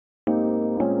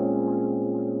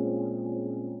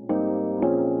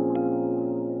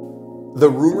The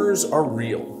rumors are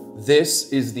real.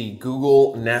 This is the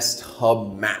Google Nest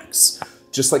Hub Max.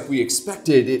 Just like we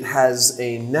expected, it has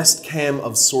a Nest Cam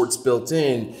of sorts built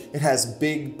in. It has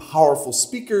big, powerful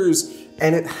speakers,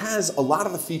 and it has a lot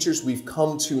of the features we've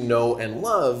come to know and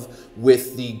love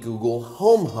with the Google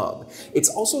Home Hub. It's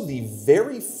also the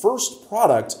very first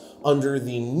product under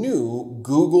the new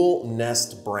Google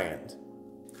Nest brand.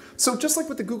 So just like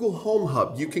with the Google Home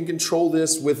Hub, you can control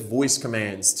this with voice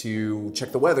commands to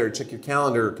check the weather, check your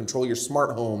calendar, control your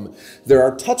smart home. There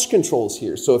are touch controls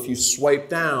here, so if you swipe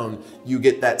down, you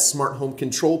get that smart home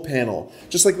control panel.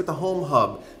 Just like with the Home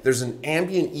Hub, there's an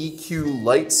ambient EQ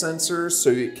light sensor, so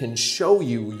it can show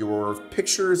you your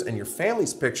pictures and your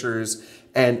family's pictures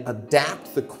and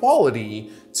adapt the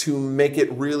quality to make it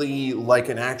really like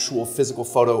an actual physical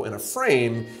photo in a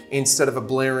frame instead of a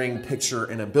blaring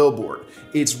picture in a billboard.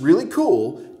 It's really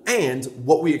cool and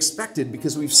what we expected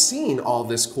because we've seen all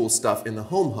this cool stuff in the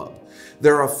Home Hub.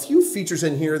 There are a few features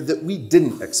in here that we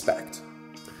didn't expect.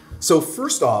 So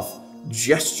first off,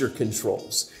 gesture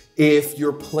controls. If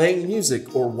you're playing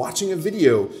music or watching a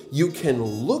video, you can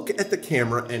look at the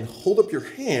camera and hold up your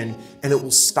hand and it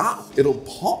will stop, it'll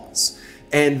pause.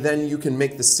 And then you can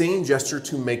make the same gesture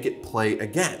to make it play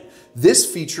again. This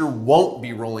feature won't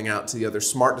be rolling out to the other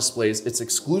smart displays. It's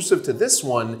exclusive to this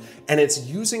one, and it's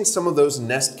using some of those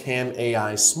Nest Cam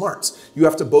AI smarts. You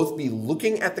have to both be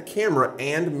looking at the camera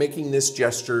and making this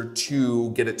gesture to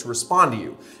get it to respond to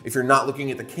you. If you're not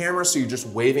looking at the camera, so you're just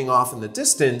waving off in the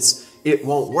distance, it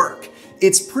won't work.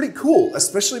 It's pretty cool,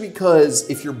 especially because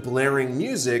if you're blaring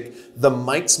music, the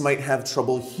mics might have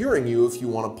trouble hearing you if you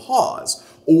want to pause.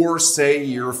 Or say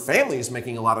your family is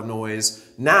making a lot of noise,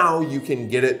 now you can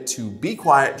get it to be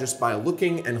quiet just by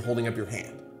looking and holding up your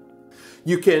hand.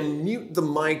 You can mute the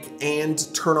mic and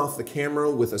turn off the camera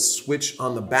with a switch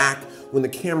on the back. When the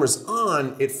camera's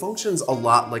on, it functions a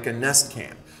lot like a Nest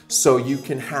Cam. So you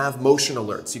can have motion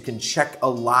alerts. You can check a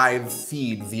live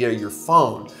feed via your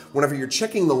phone. Whenever you're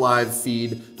checking the live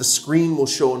feed, the screen will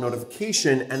show a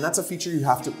notification, and that's a feature you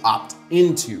have to opt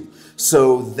into.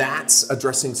 So that's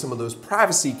addressing some of those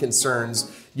privacy concerns.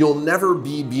 You'll never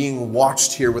be being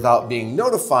watched here without being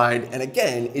notified. And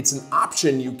again, it's an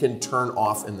option you can turn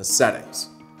off in the settings.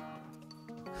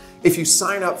 If you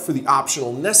sign up for the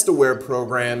optional Nest Aware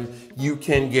program, you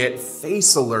can get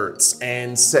face alerts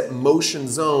and set motion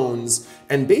zones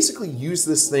and basically use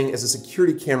this thing as a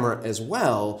security camera as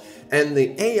well. And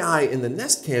the AI in the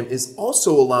Nest Cam is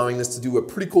also allowing this to do a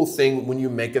pretty cool thing when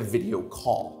you make a video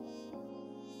call.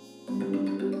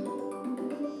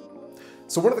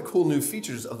 So one of the cool new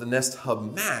features of the Nest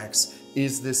Hub Max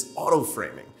is this auto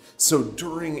framing. So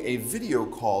during a video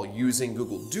call using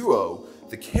Google Duo,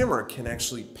 the camera can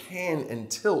actually pan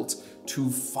and tilt to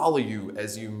follow you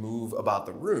as you move about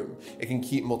the room. It can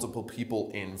keep multiple people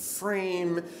in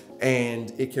frame,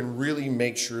 and it can really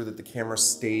make sure that the camera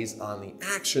stays on the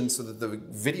action so that the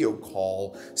video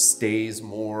call stays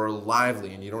more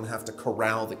lively and you don't have to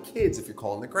corral the kids if you're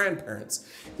calling the grandparents.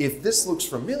 If this looks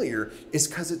familiar, it's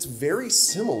because it's very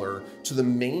similar to the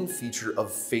main feature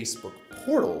of Facebook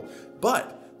Portal,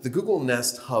 but the Google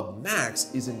Nest Hub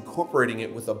Max is incorporating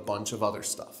it with a bunch of other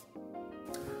stuff.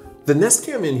 The Nest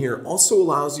Cam in here also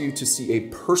allows you to see a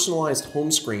personalized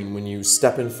home screen when you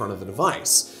step in front of the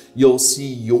device. You'll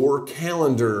see your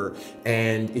calendar,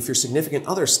 and if your significant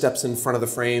other steps in front of the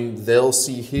frame, they'll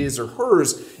see his or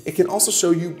hers. It can also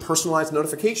show you personalized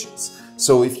notifications.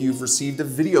 So if you've received a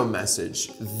video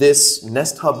message, this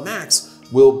Nest Hub Max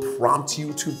will prompt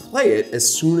you to play it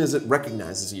as soon as it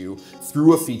recognizes you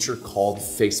through a feature called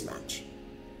Face Match.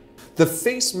 The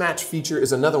Face Match feature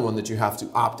is another one that you have to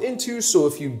opt into, so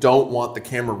if you don't want the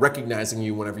camera recognizing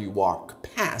you whenever you walk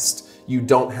past, you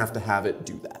don't have to have it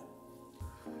do that.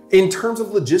 In terms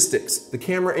of logistics, the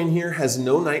camera in here has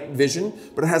no night vision,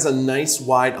 but it has a nice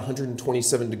wide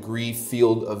 127-degree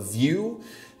field of view.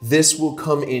 This will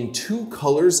come in two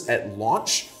colors at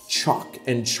launch, chalk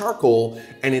and charcoal,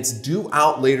 and it's due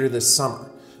out later this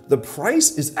summer. The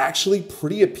price is actually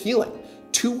pretty appealing,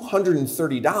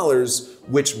 $230,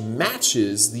 which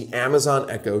matches the Amazon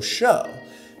Echo Show.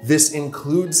 This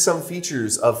includes some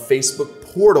features of Facebook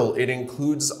Portal. It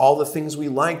includes all the things we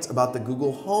liked about the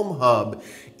Google Home Hub.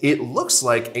 It looks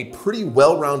like a pretty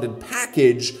well-rounded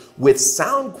package with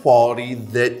sound quality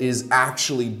that is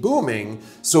actually booming.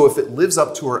 So if it lives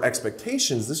up to our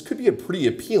expectations, this could be a pretty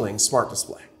appealing smart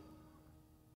display.